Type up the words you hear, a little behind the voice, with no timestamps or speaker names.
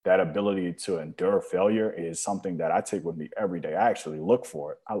that ability to endure failure is something that I take with me every day. I actually look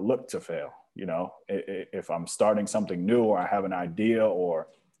for it. I look to fail. If I'm starting something new or I have an idea or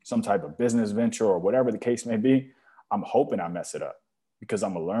some type of business venture or whatever the case may be, I'm hoping I mess it up because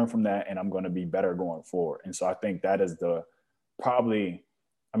I'm going to learn from that and I'm going to be better going forward. And so I think that is there's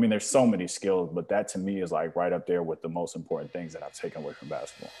so many skills, but that to me is like right up there with the most important things that I've taken away from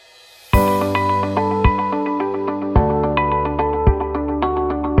basketball.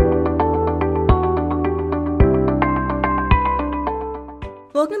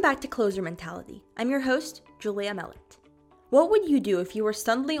 Welcome back to Closer Mentality. I'm your host, Julia Mellett. What would you do if you were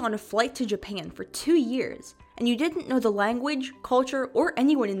suddenly on a flight to Japan for 2 years and you didn't know the language, culture, or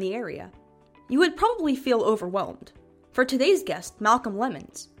anyone in the area? You would probably feel overwhelmed. For today's guest, Malcolm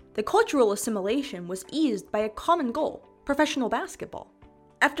Lemons, the cultural assimilation was eased by a common goal, professional basketball.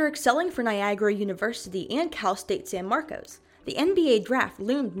 After excelling for Niagara University and Cal State San Marcos, the NBA draft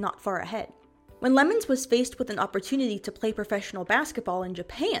loomed not far ahead. When Lemons was faced with an opportunity to play professional basketball in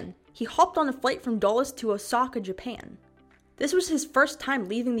Japan, he hopped on a flight from Dulles to Osaka, Japan. This was his first time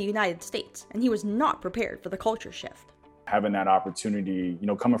leaving the United States, and he was not prepared for the culture shift. Having that opportunity,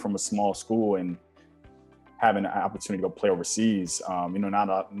 coming from a small school and having an opportunity to go play overseas, not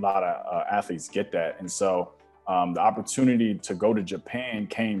a lot of athletes get that. And so the opportunity to go to Japan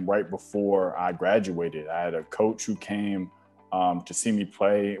came right before I graduated. I had a coach who came to see me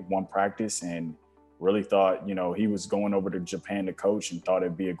play one practice and really thought, he was going over to Japan to coach and thought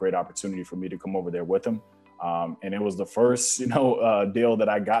it'd be a great opportunity for me to come over there with him. And it was the first, deal that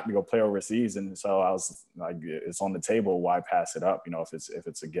I got to go play overseas. And so I was like, it's on the table. Why pass it up? If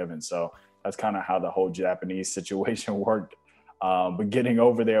it's a given. So that's kind of how the whole Japanese situation worked. But getting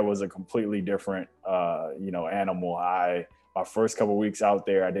over there was a completely different, animal. My first couple of weeks out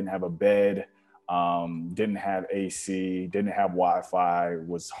there, I didn't have a bed. Didn't have AC, didn't have Wi-Fi,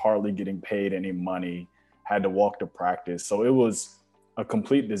 was hardly getting paid any money, had to walk to practice. So it was a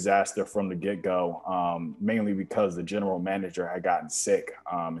complete disaster from the get-go, mainly because the general manager had gotten sick.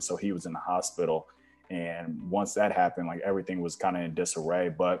 And so he was in the hospital. And once that happened, like everything was kind of in disarray.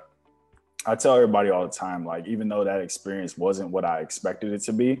 But I tell everybody all the time, like, even though that experience wasn't what I expected it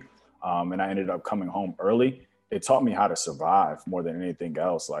to be, and I ended up coming home early, it taught me how to survive more than anything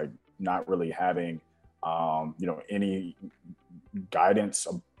else. Like, not really having, any guidance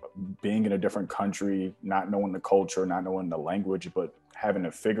of being in a different country, not knowing the culture, not knowing the language, but having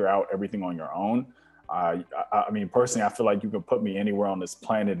to figure out everything on your own. Personally, I feel like you can put me anywhere on this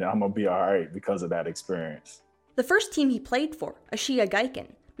planet and I'm going to be all right because of that experience. The first team he played for, Ashia Gaiken,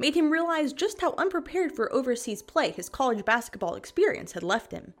 made him realize just how unprepared for overseas play his college basketball experience had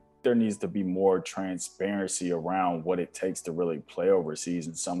left him. There needs to be more transparency around what it takes to really play overseas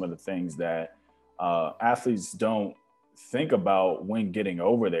and some of the things that athletes don't think about when getting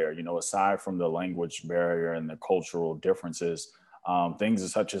over there, aside from the language barrier and the cultural differences,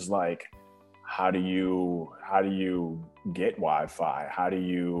 things such as like, how do you get Wi-Fi? How do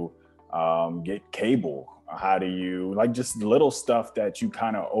you get cable? How do you, like, just little stuff that you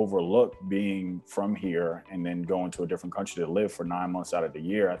kind of overlook being from here and then going to a different country to live for 9 months out of the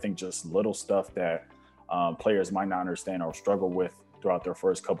year. I think just little stuff that players might not understand or struggle with throughout their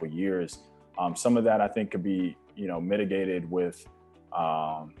first couple of years. Some of that I think could be, mitigated with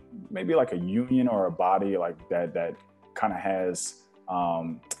maybe like a union or a body like that kind of has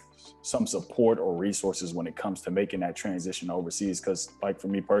some support or resources when it comes to making that transition overseas. Because like for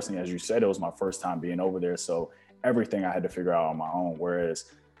me personally, as you said, it was my first time being over there. So everything I had to figure out on my own. Whereas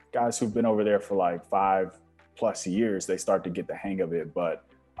guys who've been over there for like 5+ years, they start to get the hang of it, but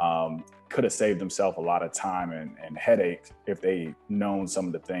could have saved themselves a lot of time and headache if they known some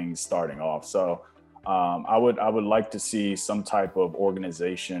of the things starting off. So I would like to see some type of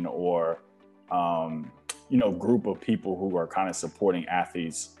organization or group of people who are kind of supporting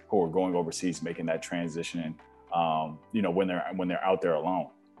athletes who are going overseas, making that transition, when they're out there alone.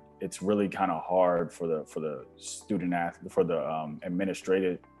 It's really kind of hard for the student athlete, for the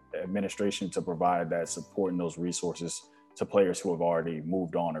administration to provide that support and those resources to players who have already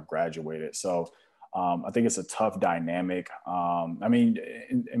moved on or graduated. So I think it's a tough dynamic. In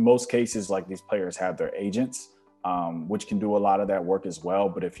most cases, like, these players have their agents, which can do a lot of that work as well.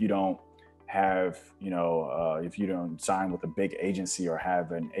 But if you don't have, if you don't sign with a big agency or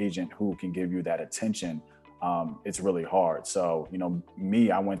have an agent who can give you that attention, it's really hard. So,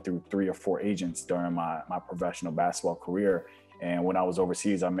 I went through 3 or 4 agents during my professional basketball career. And when I was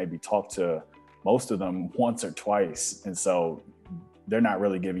overseas, I maybe talked to most of them once or twice. And so they're not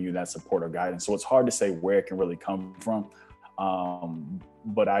really giving you that support or guidance. So it's hard to say where it can really come from.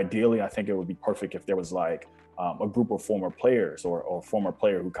 But ideally, I think it would be perfect if there was like a group of former players or former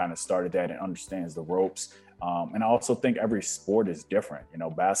player who kind of started that and understands the ropes. And I also think every sport is different. You know,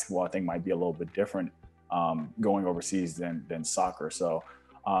 basketball, I think, might be a little bit different going overseas than soccer. So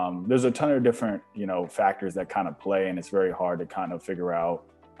there's a ton of different, factors that kind of play, and it's very hard to kind of figure out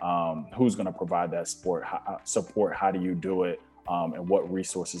who's going to provide that support. How do you do it? And what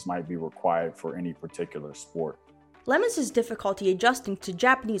resources might be required for any particular sport. Lemons' difficulty adjusting to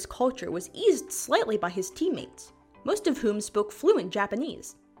Japanese culture was eased slightly by his teammates, most of whom spoke fluent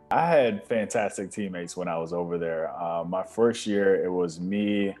Japanese. I had fantastic teammates when I was over there. My first year, it was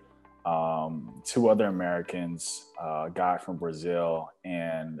me, two other Americans, a guy from Brazil,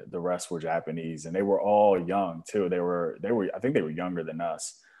 and the rest were Japanese, and they were all young too. I think they were younger than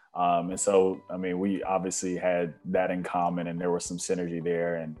us. And so, we obviously had that in common, and there was some synergy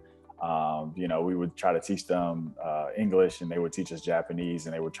there. And we would try to teach them English, and they would teach us Japanese,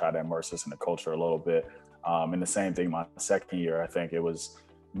 and they would try to immerse us in the culture a little bit. And the same thing my second year, I think it was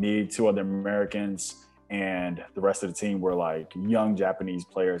me, two other Americans, and the rest of the team were like young Japanese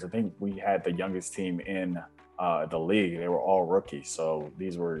players. I think we had the youngest team in the league. They were all rookies. So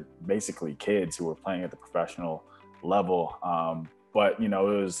these were basically kids who were playing at the professional level. But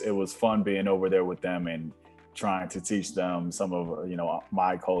it was fun being over there with them and trying to teach them some of,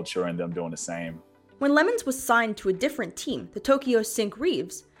 my culture, and them doing the same. When Lemons was signed to a different team, the Tokyo Sync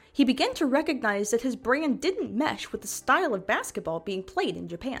Reeves, he began to recognize that his brand didn't mesh with the style of basketball being played in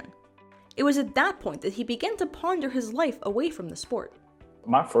Japan. It was at that point that he began to ponder his life away from the sport.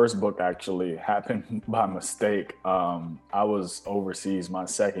 My first book actually happened by mistake. I was overseas my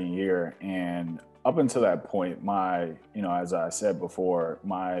second year, and up until that point, as I said before,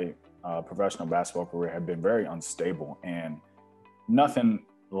 my professional basketball career had been very unstable and nothing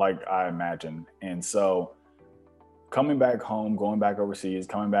like I imagined. And so coming back home, going back overseas,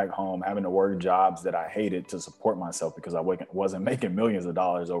 coming back home, having to work jobs that I hated to support myself because I wasn't making millions of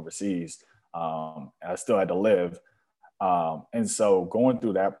dollars overseas. I still had to live. And so going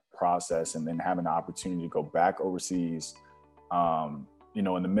through that process and then having the opportunity to go back overseas, in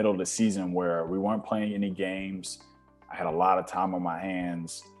the middle of the season where we weren't playing any games, I had a lot of time on my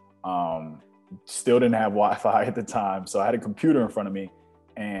hands. Still didn't have Wi-Fi at the time, so I had a computer in front of me,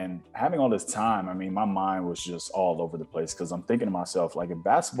 and having all this time, my mind was just all over the place because I'm thinking to myself, like, if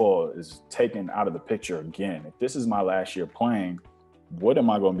basketball is taken out of the picture again, if this is my last year playing, what am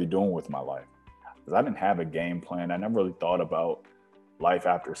I going to be doing with my life? Because I didn't have a game plan. I never really thought about life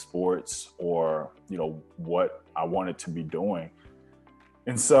after sports or, what I wanted to be doing.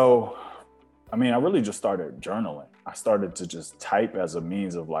 And so, I really just started journaling. I started to just type as a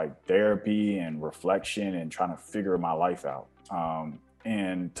means of like therapy and reflection and trying to figure my life out.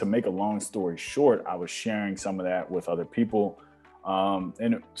 And to make a long story short, I was sharing some of that with other people.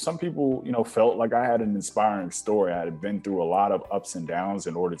 And some people, felt like I had an inspiring story. I had been through a lot of ups and downs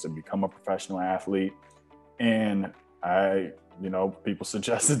in order to become a professional athlete. And people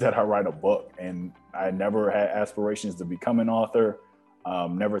suggested that I write a book, and I never had aspirations to become an author.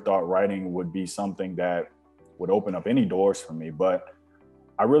 Never thought writing would be something that would open up any doors for me, but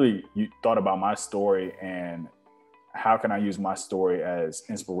I really thought about my story and how can I use my story as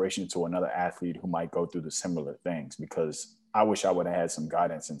inspiration to another athlete who might go through the similar things, because I wish I would have had some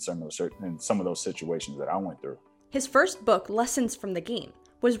guidance in some of those situations that I went through. His first book, Lessons from the Game,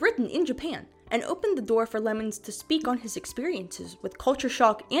 was written in Japan and opened the door for Lemons to speak on his experiences with culture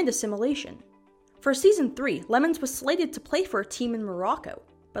shock and assimilation. For season 3, Lemons was slated to play for a team in Morocco,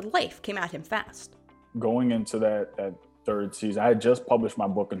 but life came at him fast. Going into that third season, I had just published my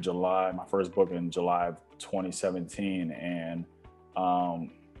book in July, my first book in July of 2017, and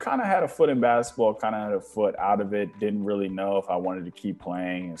kind of had a foot in basketball, kind of had a foot out of it, didn't really know if I wanted to keep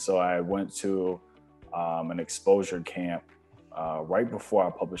playing. And so I went to an exposure camp right before I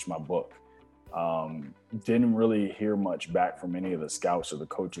published my book. Didn't really hear much back from any of the scouts or the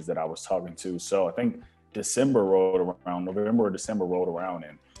coaches that I was talking to. So I think November or December rolled around,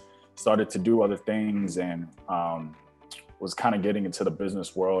 and started to do other things, and was kind of getting into the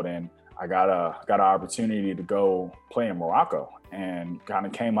business world. And I got an opportunity to go play in Morocco, and kind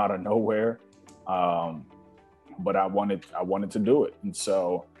of came out of nowhere. But I wanted to do it. And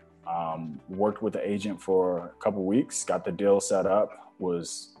so worked with the agent for a couple of weeks, got the deal set up,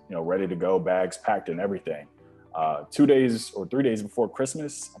 was ready to go, bags packed and everything. 2 days or 3 days before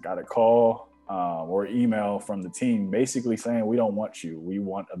Christmas, I got a call or email from the team basically saying, we don't want you. We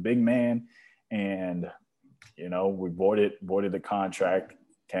want a big man. And, we voided the contract,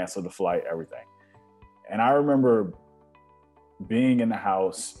 canceled the flight, everything. And I remember being in the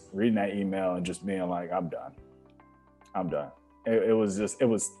house, reading that email and just being like, I'm done. It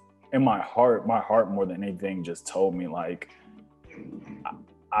was in my heart more than anything just told me like,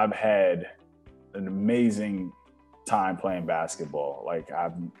 I've had an amazing time playing basketball. Like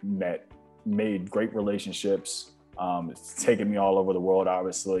I've made great relationships. It's taken me all over the world,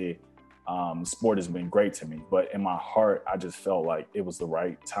 obviously. Sport has been great to me, but in my heart, I just felt like it was the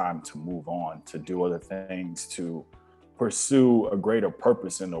right time to move on, to do other things, to pursue a greater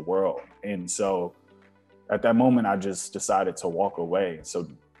purpose in the world. And so at that moment, I just decided to walk away. So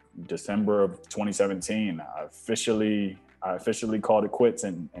December of 2017, I officially called it quits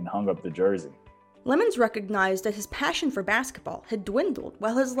and hung up the jersey. Lemons recognized that his passion for basketball had dwindled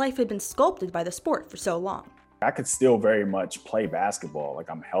while his life had been sculpted by the sport for so long. I could still very much play basketball, like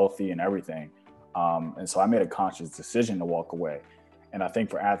I'm healthy and everything. And so I made a conscious decision to walk away. And I think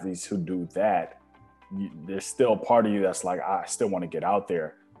for athletes who do that, there's still a part of you that's like, I still want to get out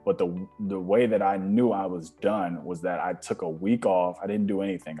there. But the way that I knew I was done was that I took a week off. I didn't do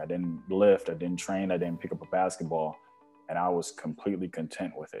anything. I didn't lift. I didn't train. I didn't pick up a basketball. And I was completely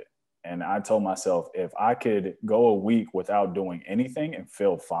content with it. And I told myself, if I could go a week without doing anything and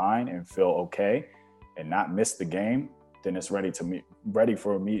feel fine and feel okay and not miss the game, then it's ready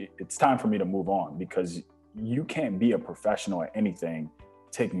for me. It's time for me to move on, because you can't be a professional at anything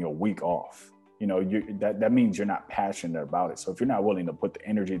taking a week off. You know, that means you're not passionate about it. So if you're not willing to put the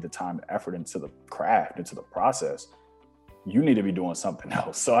energy, the time, the effort into the craft, into the process, you need to be doing something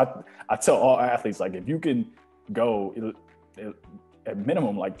else. So I tell all athletes, like, if you can go at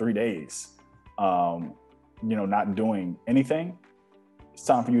minimum like 3 days, not doing anything, it's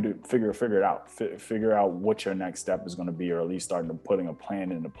time for you to figure it out. Figure out what your next step is going to be, or at least start putting a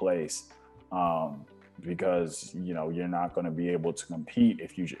plan into place. Because you're not going to be able to compete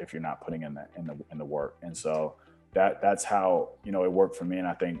if you're not putting in the work. And so that's how it worked for me. And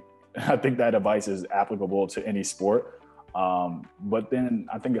I think that advice is applicable to any sport. But then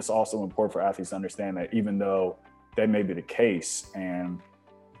I think it's also important for athletes to understand that even though that may be the case, and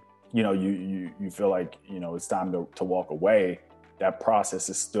you feel like it's time to walk away, that process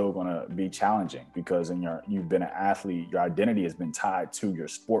is still going to be challenging, because you've been an athlete, your identity has been tied to your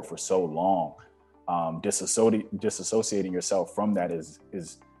sport for so long. Disassociating yourself from that is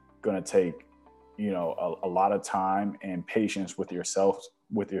going to take a lot of time and patience with yourself,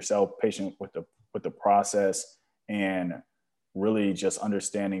 patient with the process, and really just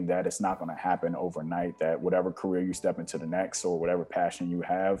understanding that it's not going to happen overnight, that whatever career you step into the next, or whatever passion you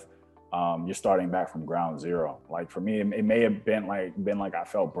have, you're starting back from ground zero. Like for me, it may have been like I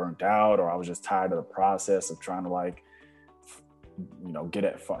felt burnt out, or I was just tired of the process of trying to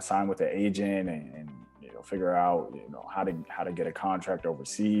sign with an agent and figure out how to get a contract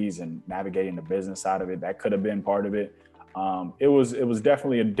overseas and navigating the business side of it. That could have been part of it. It was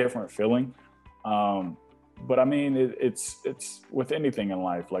definitely a different feeling. But I mean, it's with anything in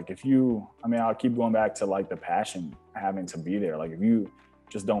life. Like I'll keep going back to like the passion having to be there. Like if you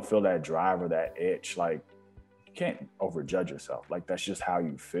just don't feel that drive or that itch, like you can't overjudge yourself. Like that's just how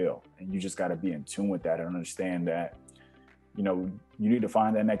you feel. And you just got to be in tune with that and understand that, you need to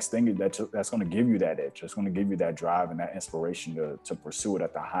find that next thing that's going to give you that itch. It's going to give you that drive and that inspiration to pursue it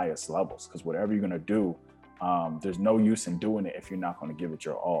at the highest levels. Because whatever you're going to do, there's no use in doing it if you're not going to give it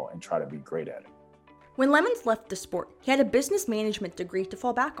your all and try to be great at it. When Lemons left the sport, he had a business management degree to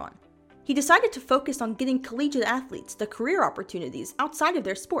fall back on. He decided to focus on getting collegiate athletes the career opportunities outside of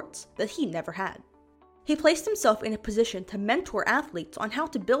their sports that he never had. He placed himself in a position to mentor athletes on how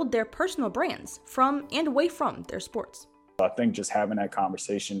to build their personal brands from and away from their sports. I think just having that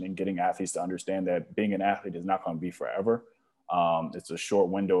conversation and getting athletes to understand that being an athlete is not going to be forever. It's a short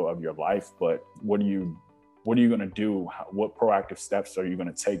window of your life, but what are you going to do? What proactive steps are you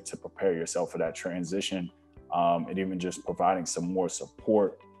going to take to prepare yourself for that transition? And even just providing some more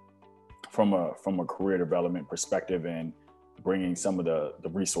support from a career development perspective, and bringing some of the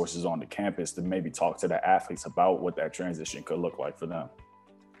resources onto campus to maybe talk to the athletes about what that transition could look like for them.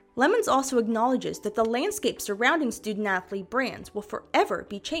 Lemons also acknowledges that the landscape surrounding student-athlete brands will forever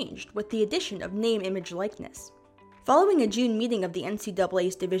be changed with the addition of name, image, likeness. Following a June meeting of the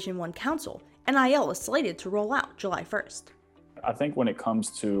NCAA's Division I Council, NIL is slated to roll out July 1st. I think when it comes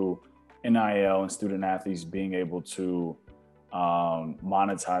to NIL and student-athletes being able to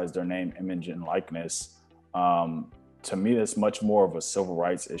monetize their name, image, and likeness, to me, that's much more of a civil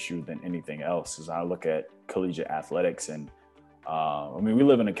rights issue than anything else. As I look at collegiate athletics, and we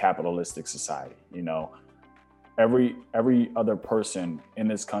live in a capitalistic society. Every other person in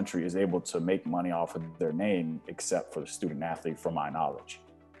this country is able to make money off of their name, except for the student athlete, from my knowledge.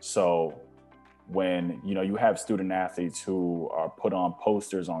 So when you have student athletes who are put on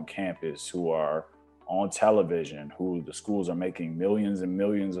posters on campus, who are on television, who the schools are making millions and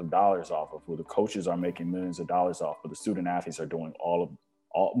millions of dollars off of, who the coaches are making millions of dollars off, but the student athletes are doing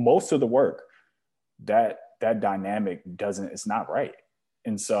most of the work. That dynamic it's not right.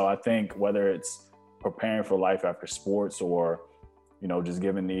 And so I think whether it's preparing for life after sports, or just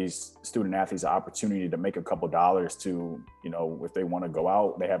giving these student athletes an opportunity to make a couple dollars to, if they want to go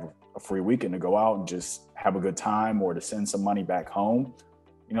out, they have a free weekend to go out and just have a good time, or to send some money back home,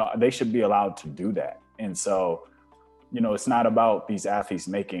 they should be allowed to do that. And so, it's not about these athletes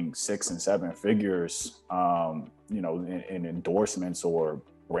making 6 and 7 figures, in endorsements or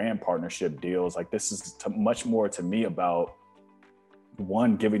brand partnership deals. Like, this is much more to me about,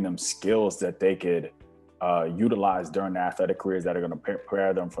 one, giving them skills that they could utilize during their athletic careers that are going to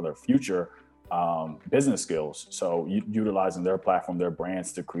prepare them for their future business skills. So utilizing their platform, their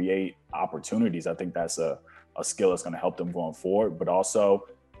brands to create opportunities. I think that's a skill that's going to help them going forward. But also,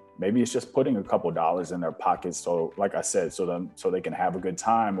 maybe it's just putting a couple dollars in their pockets. So like I said, so they can have a good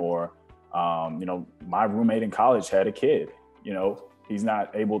time. Or, my roommate in college had a kid, he's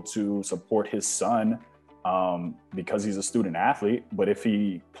not able to support his son because he's a student athlete. But if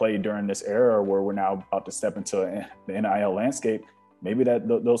he played during this era where we're now about to step into the NIL landscape, maybe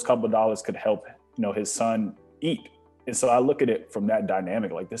those couple of dollars could help, his son eat. And so I look at it from that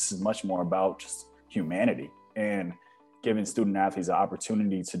dynamic. Like, this is much more about just humanity and giving student athletes an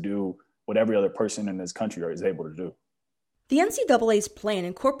opportunity to do what every other person in this country is able to do. The NCAA's plan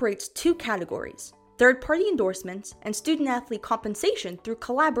incorporates 2 categories: third-party endorsements and student-athlete compensation through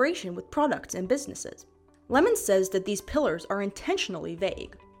collaboration with products and businesses. Lemon says that these pillars are intentionally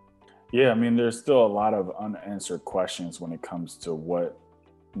vague. Yeah, I mean, there's still a lot of unanswered questions when it comes to what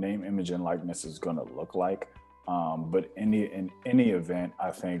name, image, and likeness is going to look like. But in any event,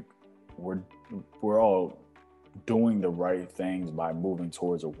 I think we're all doing the right things by moving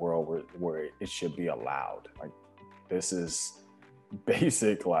towards a world where it should be allowed. Like, this is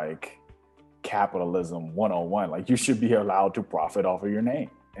basic, like, capitalism 101. Like, you should be allowed to profit off of your name.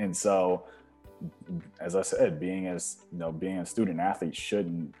 And so, as I said, being a student athlete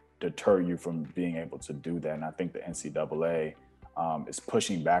shouldn't deter you from being able to do that. And I think the NCAA is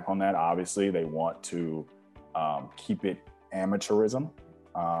pushing back on that. Obviously, they want to keep it amateurism.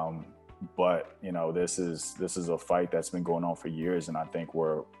 But this is a fight that's been going on for years, and I think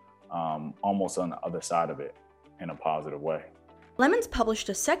we're almost on the other side of it in a positive way. Lemon's published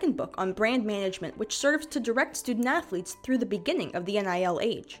a second book on brand management, which serves to direct student athletes through the beginning of the NIL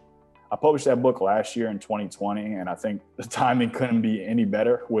age. I published that book last year in 2020, and I think the timing couldn't be any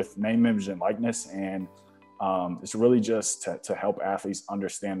better with name, image, and likeness. And it's really just to help athletes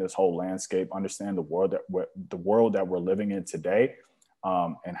understand this whole landscape, understand the world that we're living in today,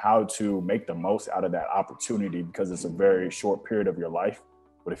 and how to make the most out of that opportunity, because it's a very short period of your life.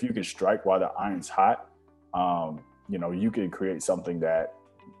 But if you can strike while the iron's hot, you can create something that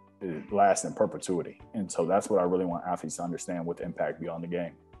lasts in perpetuity. And so that's what I really want athletes to understand with Impact Beyond the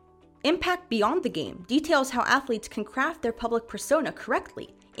Game. Impact Beyond the Game details how athletes can craft their public persona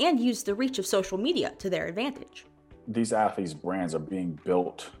correctly and use the reach of social media to their advantage. These athletes' brands are being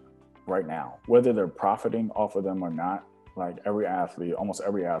built right now, whether they're profiting off of them or not. Like, almost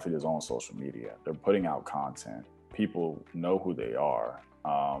every athlete is on social media. They're putting out content. People know who they are.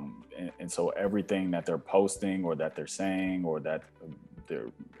 And so everything that they're posting or that they're saying, or that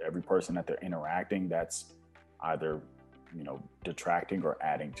every person that they're interacting, that's either detracting or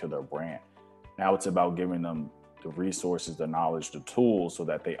adding to their brand. Now it's about giving them the resources, the knowledge, the tools, so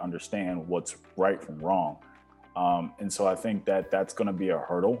that they understand what's right from wrong. And so I think that's going to be a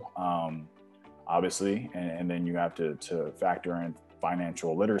hurdle, obviously. And then you have to factor in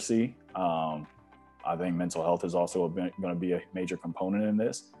financial literacy. I think mental health is also going to be a major component in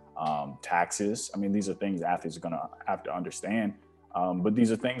this. Taxes. I mean, these are things athletes are going to have to understand. But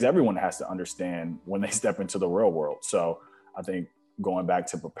these are things everyone has to understand when they step into the real world. So I think going back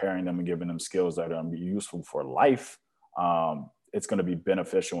to preparing them and giving them skills that are going to be useful for life, it's going to be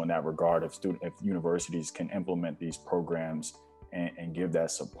beneficial in that regard if universities can implement these programs and give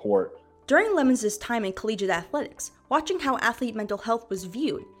that support. During Lemons' time in collegiate athletics, watching how athlete mental health was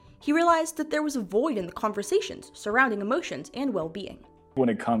viewed, he realized that there was a void in the conversations surrounding emotions and well-being. When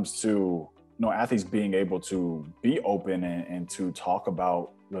it comes to athletes being able to be open and to talk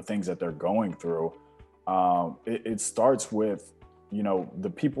about the things that they're going through, it starts with,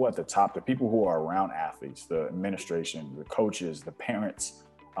 the people at the top, the people who are around athletes, the administration, the coaches, the parents,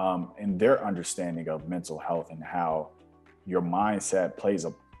 and their understanding of mental health and how your mindset plays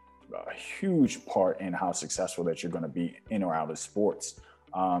a huge part in how successful that you're going to be in or out of sports.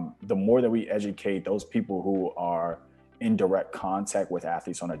 The more that we educate those people who are in direct contact with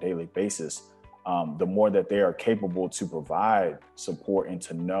athletes on a daily basis, the more that they are capable to provide support and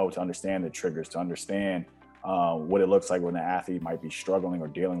to understand the triggers, to understand what it looks like when an athlete might be struggling or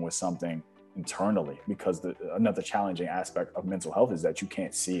dealing with something internally. Because another challenging aspect of mental health is that you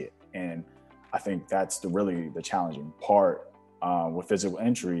can't see it. And I think that's really the challenging part with physical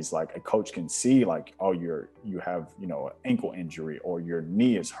injuries. Like, a coach can see like, oh, you have, an ankle injury, or your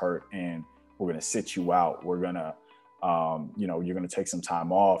knee is hurt and we're going to sit you out. We're going to, you're going to take some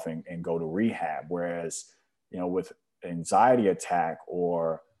time off and go to rehab. Whereas, with anxiety attack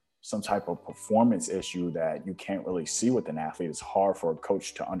or some type of performance issue that you can't really see with an athlete, it's hard for a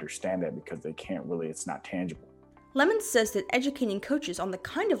coach to understand that because it's not tangible. Lemon says that educating coaches on the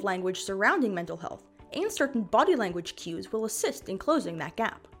kind of language surrounding mental health and certain body language cues will assist in closing that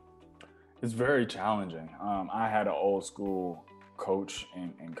gap. It's very challenging. I had an old school coach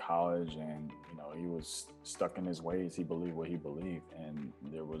in college, and he was stuck in his ways. He believed what he believed, and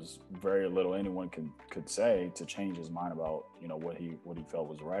there was very little anyone could say to change his mind about what he felt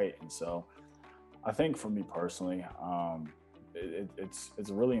was right. And so I think for me personally, it's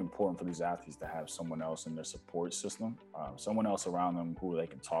really important for these athletes to have someone else in their support system, someone else around them who they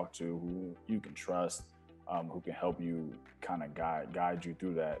can talk to, who you can trust, who can help you kind of guide you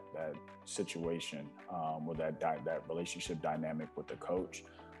through that situation, or that relationship dynamic with the coach,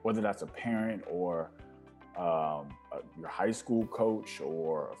 whether that's a parent or your high school coach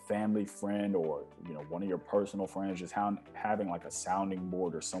or a family friend, or one of your personal friends. Just having like a sounding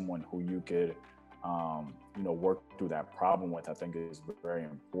board or someone who you could work through that problem with, I think is very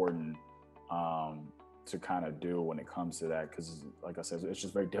important to kind of do when it comes to that. Because like I said, it's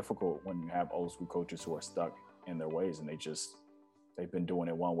just very difficult when you have old school coaches who are stuck in their ways, and they've been doing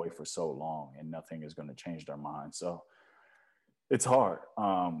it one way for so long, and nothing is going to change their mind. So it's hard,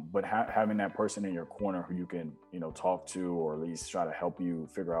 but having that person in your corner who you can talk to, or at least try to help you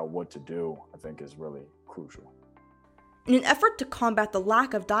figure out what to do, I think is really crucial. In an effort to combat the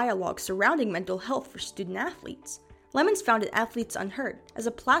lack of dialogue surrounding mental health for student athletes, Lemons founded Athletes Unheard as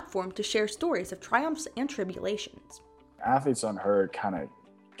a platform to share stories of triumphs and tribulations. Athletes Unheard kind of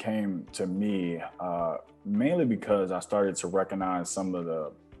came to me mainly because I started to recognize some of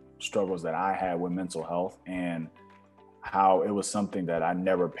the struggles that I had with mental health, and how it was something that I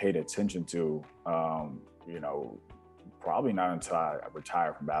never paid attention to, probably not until I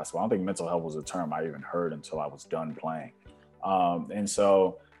retired from basketball. I don't think mental health was a term I even heard until I was done playing. And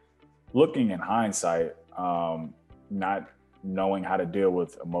so looking in hindsight, not knowing how to deal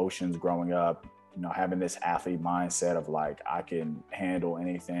with emotions growing up, having this athlete mindset of like, I can handle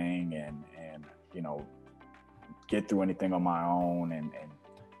anything and get through anything on my own, and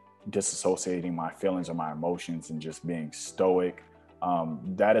disassociating my feelings or my emotions and just being stoic.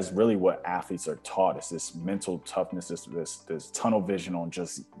 That is really what athletes are taught. It's this mental toughness, this tunnel vision on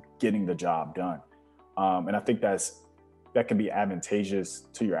just getting the job done. And I think that can be advantageous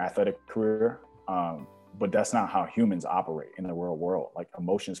to your athletic career, but that's not how humans operate in the real world. Like,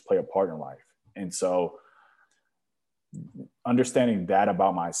 emotions play a part in life. And so understanding that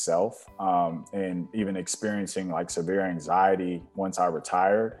about myself, and even experiencing like severe anxiety once I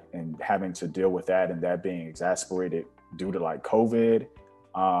retired, and having to deal with that, and that being exacerbated due to like COVID,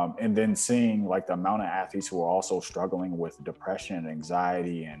 and then seeing like the amount of athletes who are also struggling with depression and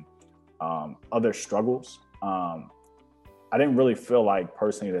anxiety and other struggles. I didn't really feel like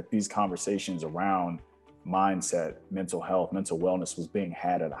personally that these conversations around mindset, mental health, mental wellness was being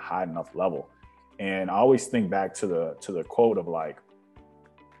had at a high enough level. And I always think back to the quote of like,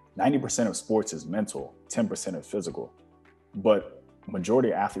 90% of sports is mental, 10% is physical. But majority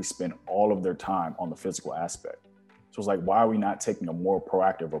of athletes spend all of their time on the physical aspect. So it's like, why are we not taking a more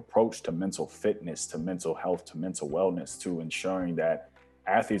proactive approach to mental fitness, to mental health, to mental wellness, to ensuring that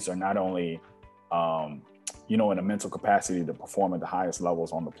athletes are not only, in a mental capacity to perform at the highest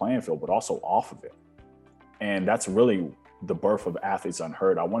levels on the playing field, but also off of it. And that's really the birth of Athletes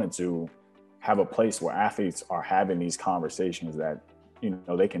Unheard. I wanted to have a place where athletes are having these conversations that,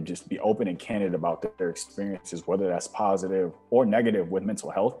 they can just be open and candid about their experiences, whether that's positive or negative with mental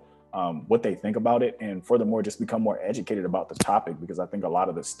health, what they think about it. And furthermore, just become more educated about the topic, because I think a lot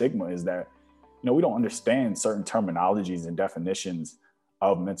of the stigma is that, we don't understand certain terminologies and definitions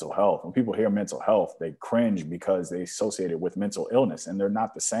of mental health. When people hear mental health, they cringe because they associate it with mental illness, and they're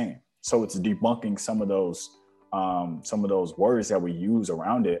not the same. So it's debunking some of those words that we use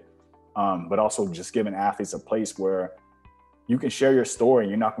around it, but also just giving athletes a place where you can share your story.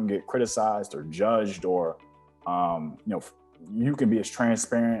 You're not going to get criticized or judged, or you can be as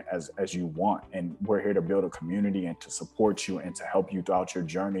transparent as you want. And we're here to build a community and to support you and to help you throughout your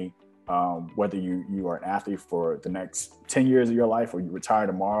journey whether you are an athlete for the next 10 years of your life or you retire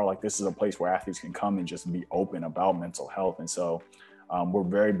tomorrow, like this is a place where athletes can come and just be open about mental health. And so we're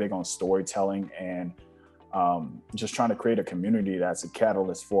very big on storytelling and just trying to create a community that's a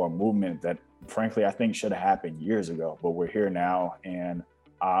catalyst for a movement that, frankly, I think should have happened years ago, but we're here now. And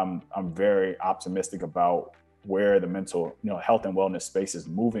I'm very optimistic about where the mental, health and wellness space is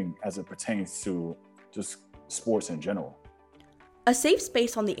moving as it pertains to just sports in general. A safe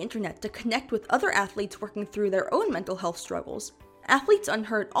space on the internet to connect with other athletes working through their own mental health struggles, Athletes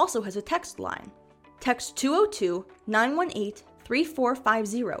Unheard also has a text line. Text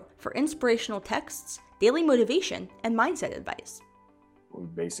 202-918-3450 for inspirational texts, daily motivation, and mindset advice. We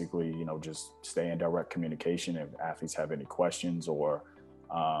basically, just stay in direct communication if athletes have any questions or,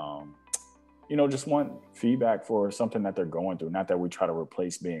 just want feedback for something that they're going through. Not that we try to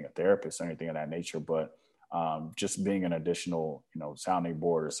replace being a therapist or anything of that nature, but just being an additional, sounding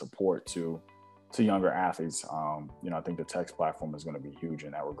board or support to younger athletes. I think the text platform is going to be huge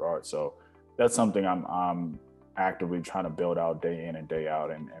in that regard. So that's something I'm actively trying to build out day in and day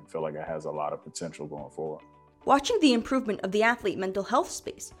out and feel like it has a lot of potential going forward. Watching the improvement of the athlete mental health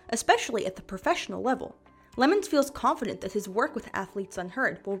space, especially at the professional level, Lemons feels confident that his work with Athletes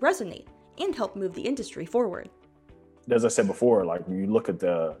Unheard will resonate and help move the industry forward. As I said before, like when you look at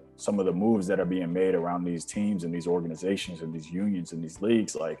some of the moves that are being made around these teams and these organizations and these unions and these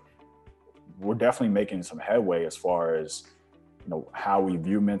leagues, like we're definitely making some headway as far as, how we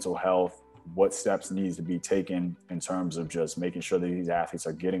view mental health, what steps needs to be taken in terms of just making sure that these athletes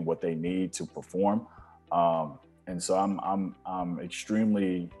are getting what they need to perform. And so I'm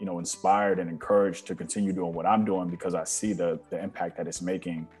extremely, inspired and encouraged to continue doing what I'm doing because I see the impact that it's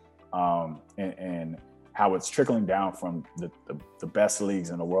making, and how it's trickling down from the best leagues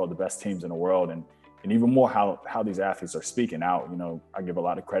in the world, the best teams in the world, and even more how these athletes are speaking out. I give a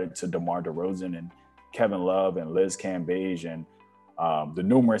lot of credit to DeMar DeRozan and Kevin Love and Liz Cambage and the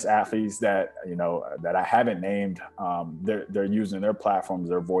numerous athletes that that I haven't named. They're using their platforms,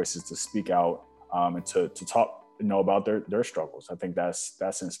 their voices to speak out and to talk about their struggles. I think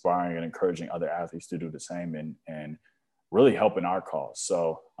that's inspiring and encouraging other athletes to do the same and really helping our cause.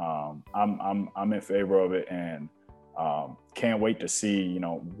 So I'm in favor of it and can't wait to see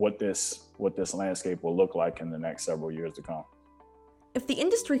what this landscape will look like in the next several years to come. If the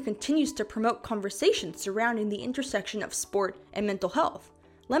industry continues to promote conversations surrounding the intersection of sport and mental health,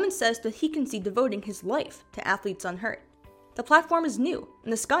 Lemon says that he can see devoting his life to Athletes Unheard. The platform is new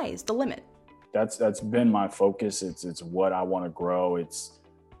and the sky is the limit. That's been my focus. It's what I want to grow. It's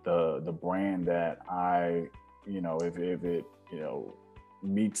the brand that I, if it,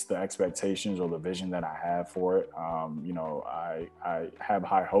 meets the expectations or the vision that I have for it, I have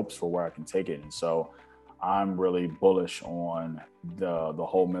high hopes for where I can take it. And so I'm really bullish on the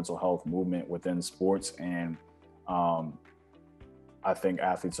whole mental health movement within sports. And I think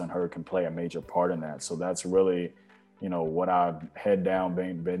Athletes Unheard can play a major part in that. So that's really, what I've head down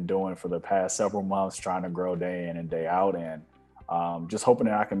been doing for the past several months, trying to grow day in and day out, and just hoping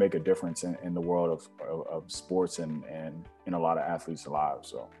that I can make a difference in the world of sports and in a lot of athletes' lives.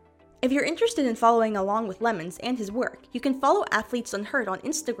 So, if you're interested in following along with Lemons and his work, you can follow Athletes Unheard on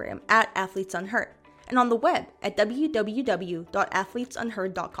Instagram @AthletesUnheard and on the web at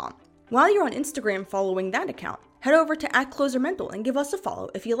www.athletesunheard.com. While you're on Instagram following that account, head over to @CloserMental and give us a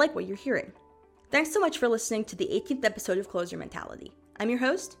follow if you like what you're hearing. Thanks so much for listening to the 18th episode of Closer Mentality. I'm your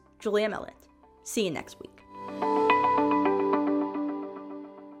host, Julia Mellett. See you next week.